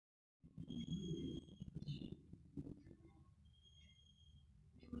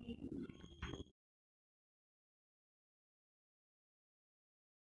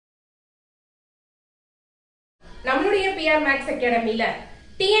நம்மளுடைய PR Max Academy-ல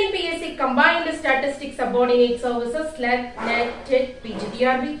TNPSC Combined Statistics Subordinate Services NET, TET,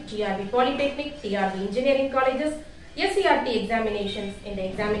 UGTRB, TRB Polytechnic, TRB Engineering Colleges, SCRT examinations இந்த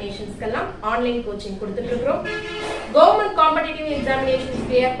examinationsக்கெல்லாம் online coaching கொடுத்துட்டு இருக்கோம். Government competitive examinations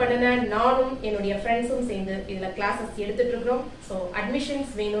clear பண்ணன நானும் என்னுடைய ஃப்ரெண்ட்ஸும் சேர்ந்து இதுல கிளாसेस எடுத்துட்டு இருக்கோம். சோ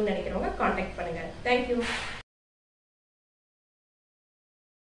அட்மிஷன்ஸ் வேணும்னு நினைக்கிறவங்க कांटेक्ट பண்ணுங்க. Thank you.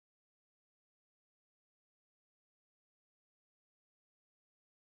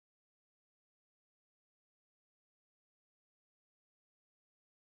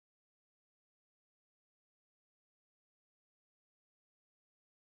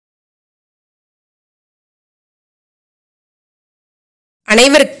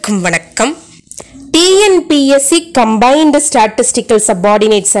 அனைவருக்கும் வணக்கம். TNPSC Combined Statistical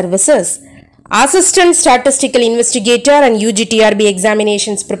Subordinate Services Assistant Statistical Investigator and UGTRB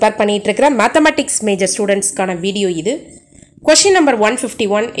examinations prepare பண்ணிட்டு இருக்கிற Mathematics major ஸ்டூடெண்ட்ஸ்க்கான வீடியோ இது. Question number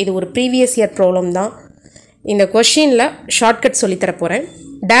 151 இது ஒரு previous year problem தான். இந்த கொஸ்டின்ல ஷார்ட்கட் சொல்லி தர போறேன்.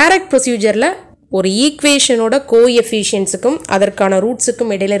 டைரக்ட் ப்ரொசீஜர்ல ஒரு ஈக்குவேஷனோட கோஎஃபிஷியன்ட்ஸுக்கும் அதற்கான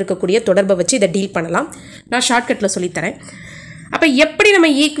ரூட்ஸுக்கும் இடையில இருக்கக்கூடிய தொடர்பை வச்சு இதை டீல் பண்ணலாம். நான் ஷார்ட்கட்ல சொல்லி தரேன். அப்போ எப்படி நம்ம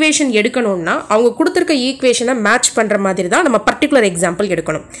ஈக்குவேஷன் எடுக்கணும்னா அவங்க கொடுத்துருக்க ஈக்குவேஷனை மேட்ச் பண்ணுற மாதிரி தான் நம்ம பர்டிகுலர் எக்ஸாம்பிள்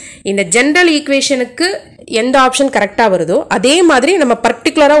எடுக்கணும். இந்த ஜென்ரல் ஈக்குவேஷனுக்கு எந்த ஆப்ஷன் கரெக்டாக வருதோ அதே மாதிரி நம்ம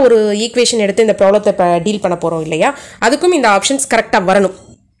பர்டிகுலராக ஒரு ஈக்குவேஷன் எடுத்து இந்த ப்ராப்ளத்தை இப்போ டீல் பண்ண போகிறோம் இல்லையா, அதுக்கும் இந்த ஆப்ஷன்ஸ் கரெக்டாக வரணும்.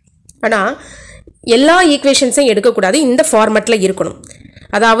 ஆனால் எல்லா ஈக்குவேஷன்ஸையும் எடுக்கக்கூடாது, இந்த ஃபார்மேட்டில் இருக்கணும்.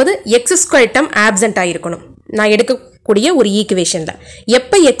 அதாவது x² டேர்ம் ஆப்சென்ட் ஆகிருக்கணும் நான் எடுக்கக்கூடிய ஒரு ஈக்குவேஷனில்.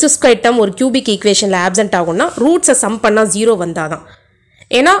 எப்போ x² டேர்ம் ஒரு கியூபிக் ஈக்குவேஷனில் ஆப்சென்ட் ஆகும்னா ரூட்ஸை சம் பண்ணால் 0 வந்தால் தான்.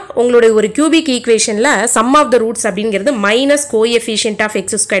 ஏன்னா உங்களுடைய ஒரு கியூபிக் ஈக்குவேஷனில் சம் ஆஃப் த ரூட்ஸ் அப்படிங்கிறது minus coefficient of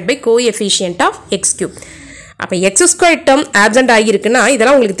x² by coefficient of x³ அப்போ x² டேர்ம் ஆப்சென்ட் ஆகியிருக்குன்னா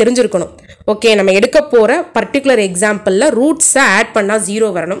இதெல்லாம் உங்களுக்கு தெரிஞ்சிருக்கணும். ஓகே, நம்ம எடுக்க போகிற பர்டிகுலர் எக்ஸாம்பிளில் ரூட்ஸை ஆட் பண்ணால்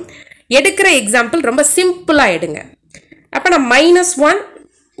 0 வரணும். எடுக்கிற எக்ஸாம்பிள் ரொம்ப சிம்பிளாக எடுங்க. அப்போ நான் -1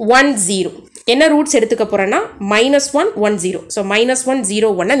 1 0 என்ன ரூட்ஸ் எடுத்துக்க போகிறேன்னா -1 1 0. ஸோ -1 0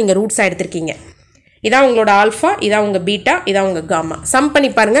 1 நீங்கள் ரூட்ஸாக எடுத்திருக்கீங்க. இதான் உங்களோட ஆல்ஃபா, இதான் உங்கள் பீட்டா, இதான் உங்கள் காமா. சம் பண்ணி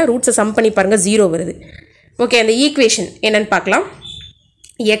பாருங்கள், ரூட்ஸை சம் பண்ணி பாருங்கள், 0 வருது. ஓகே, அந்த ஈக்குவேஷன் என்னன்னு பார்க்கலாம்.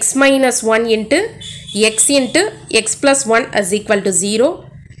 x - 1 into x into x + 1 is equal to 0.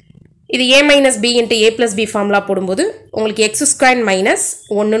 இது a - b into a + b formula போடும்போது உங்களுக்கு x²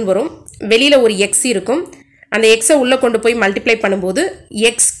 - 1 வரும். வெளியில் ஒரு x இருக்கும், அந்த எக்ஸை உள்ளே கொண்டு போய் மல்டிப்ளை பண்ணும்போது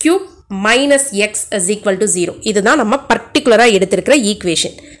x³ - x is equal to 0. இதுதான் நம்ம பர்டிகுலராக எடுத்திருக்கிற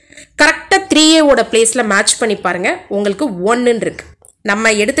ஈக்குவேஷன். கரெக்டாக 3a பிளேஸில் மேட்ச் பண்ணி பாருங்கள், உங்களுக்கு 1 இருக்கு.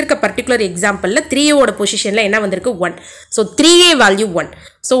 நம்ம எடுத்திருக்க பர்டிகுலர் எக்ஸாம்பிளில் 3a பொசிஷனில் என்ன வந்திருக்கு 1. So 3a value 1.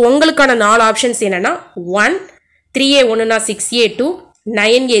 ஸோ உங்களுக்கான 4 ஆப்ஷன்ஸ் என்னென்னா 1 3a 1னா 6a 2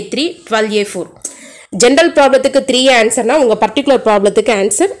 9a 3 12a 4. General ப்ராப்ளத்துக்கு 3a ஆன்சர்னா உங்கள் particular ப்ராப்ளத்துக்கு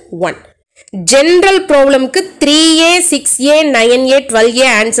answer 1. General ப்ராப்ளம்க்கு 3a 6a 9a 12a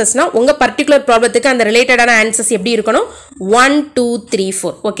ஆன்சர்ஸ்னா உங்கள் பர்டிகுலர் ப்ராப்ளத்துக்கு அந்த ரிலேட்டடான ஆன்சர்ஸ் எப்படி இருக்கணும் 1 2 3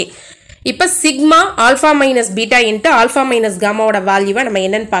 4. ஓகே, இப்போ sigma alpha minus beta into alpha minus காமாவோட வேல்யூவை நம்ம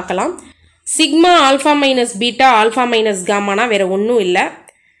என்னன்னு பார்க்கலாம். Sigma alpha minus beta alpha minus காமானா வேற ஒன்றும் இல்லை,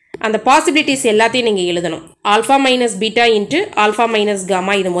 அந்த பாசிபிலிட்டிஸ் எல்லாத்தையும் நீங்கள் எழுதணும். Alpha minus beta into alpha minus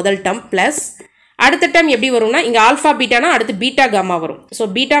gamma இது முதல் டேர்ம் ப்ளஸ் அடுத்த டேர்ம் எப்படி வரும்னா இங்கே ஆல்ஃபா பீட்டானா அடுத்து பீட்டா காமா வரும். So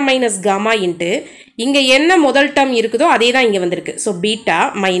beta minus gamma into இங்கே என்ன முதல் டேர்ம் இருக்குதோ அதே தான் இங்கே வந்திருக்கு. ஸோ பீட்டா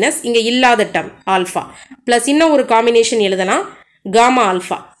மைனஸ் இங்கே இல்லாத டேர்ம் ஆல்ஃபா ப்ளஸ் இன்னும் ஒரு காம்பினேஷன் எழுதலாம் gamma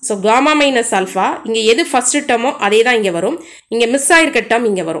alpha. So gamma minus alpha இங்கே எது ஃபஸ்ட்டு டேர்மோ அதே தான் இங்கே வரும், இங்கே மிஸ் ஆகிருக்க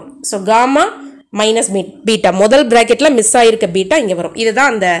டேர்ம் இங்கே வரும். ஸோ காமா மைனஸ் பீட்டா முதல் ப்ராக்கெட்டில் மிஸ் ஆகிருக்க பீட்டா இங்கே வரும்.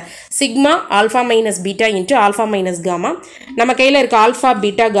 இதுதான் அந்த sigma alpha minus beta into alpha minus gamma. நம்ம கையில் இருக்க ஆல்ஃபா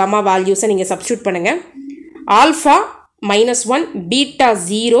பீட்டா காமா வேல்யூஸை நீங்கள் சப்ஸ்டியூட் பண்ணுங்கள். Alpha -1 beta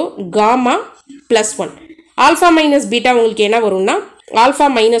 0 gamma +1. Alpha minus beta உங்களுக்கு என்ன வரும்னா ஆல்ஃபா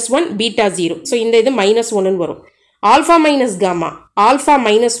 -1 பீட்டா 0. ஸோ இந்த இது -1ன்னு வரும். Alpha minus gamma alpha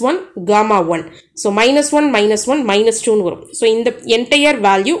 -1 gamma 1. So -1 -1 -2ன்னு வரும். ஸோ இந்த என்டையர்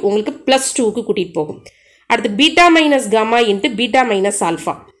வேல்யூ உங்களுக்கு +2க்கு கூட்டிகிட்டு போகும். அடுத்து beta minus gamma into beta minus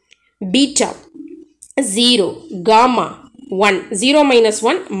alpha. Beta 0 gamma 1 0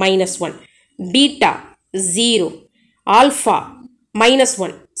 -1 -1 beta 0 alpha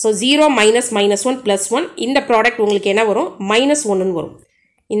 -1. So 0 -1 +1 இந்த ப்ராடக்ட் உங்களுக்கு என்ன வரும் -1ன்னு வரும்.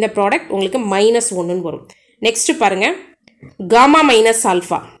 இந்த ப்ராடக்ட் உங்களுக்கு -1ன்னு வரும். நெக்ஸ்ட் பாருங்க gamma minus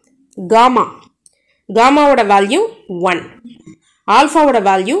alpha. காமாவோட value 1, ஆல்ஃபாவோட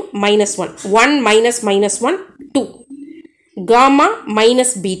value -1 1 -1 2. Gamma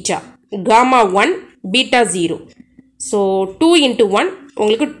minus beta gamma 1 beta 0. So 2 × 1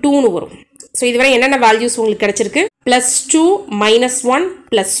 உங்களுக்கு 2ன்னு வரும். ஸோ இதுவரை என்னென்ன வேல்யூஸ் உங்களுக்கு கிடைச்சிருக்கு? +2 -1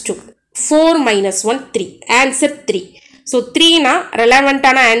 +2 4 -1 3 ஆன்சர் 3. ஸோ 3னா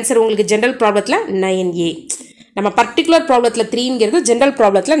ரெலவெண்ட்டான ஆன்சர் உங்களுக்கு ஜென்ரல் ப்ராப்ளத்தில் 9A. நம்ம பர்டிகுலர் ப்ராப்ளத்தில் 3ங்கிறது ஜென்ரல்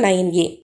ப்ராப்ளத்தில் 9A.